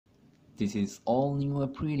This is all-new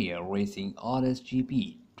Aprilia Racing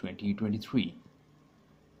RSGP 2023.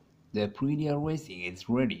 The Aprilia Racing is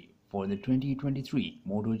ready for the 2023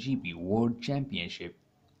 MotoGP World Championship.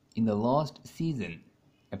 In the last season,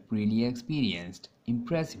 Aprilia experienced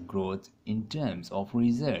impressive growth in terms of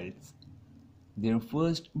results. Their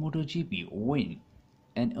first MotoGP win,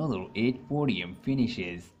 another 8 podium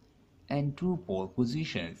finishes, and 2 pole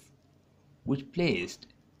positions, which placed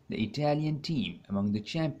the Italian team among the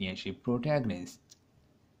championship protagonists.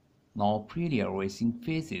 Now Aprilia Racing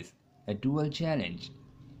faces a dual challenge,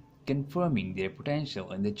 confirming their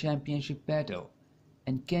potential in the championship battle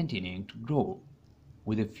and continuing to grow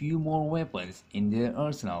with a few more weapons in their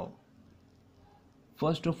arsenal.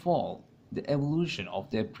 First of all, the evolution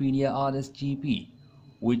of the Aprilia RSGP,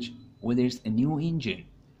 which with its new engine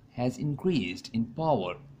has increased in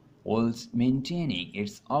power whilst maintaining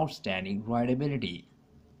its outstanding rideability.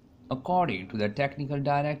 According to the technical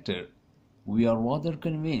director, we are rather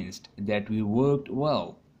convinced that we worked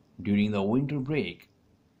well during the winter break,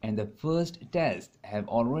 and the first tests have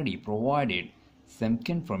already provided some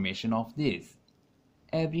confirmation of this.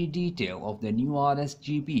 Every detail of the new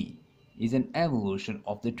RSGP is an evolution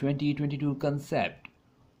of the 2022 concept,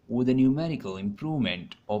 with a numerical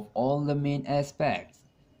improvement of all the main aspects,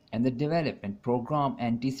 and the development program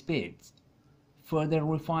anticipates further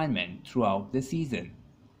refinement throughout the season.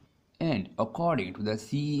 And according to the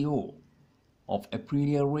CEO of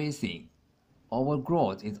Aprilia Racing, our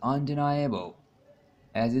growth is undeniable,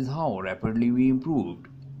 as is how rapidly we improved.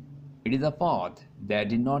 It is a path that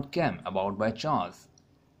did not come about by chance.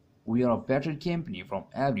 We are a better company from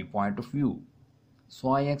every point of view, so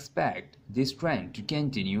I expect this trend to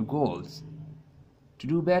continue goals to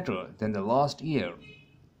do better than the last year.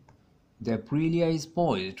 The Aprilia is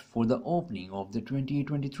poised for the opening of the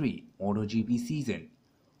 2023 MotoGP season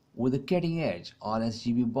with a cutting-edge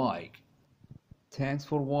RSGP bike. Thanks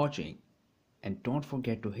for watching, and don't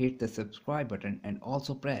forget to hit the subscribe button and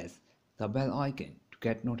also press the bell icon to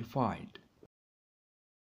get notified.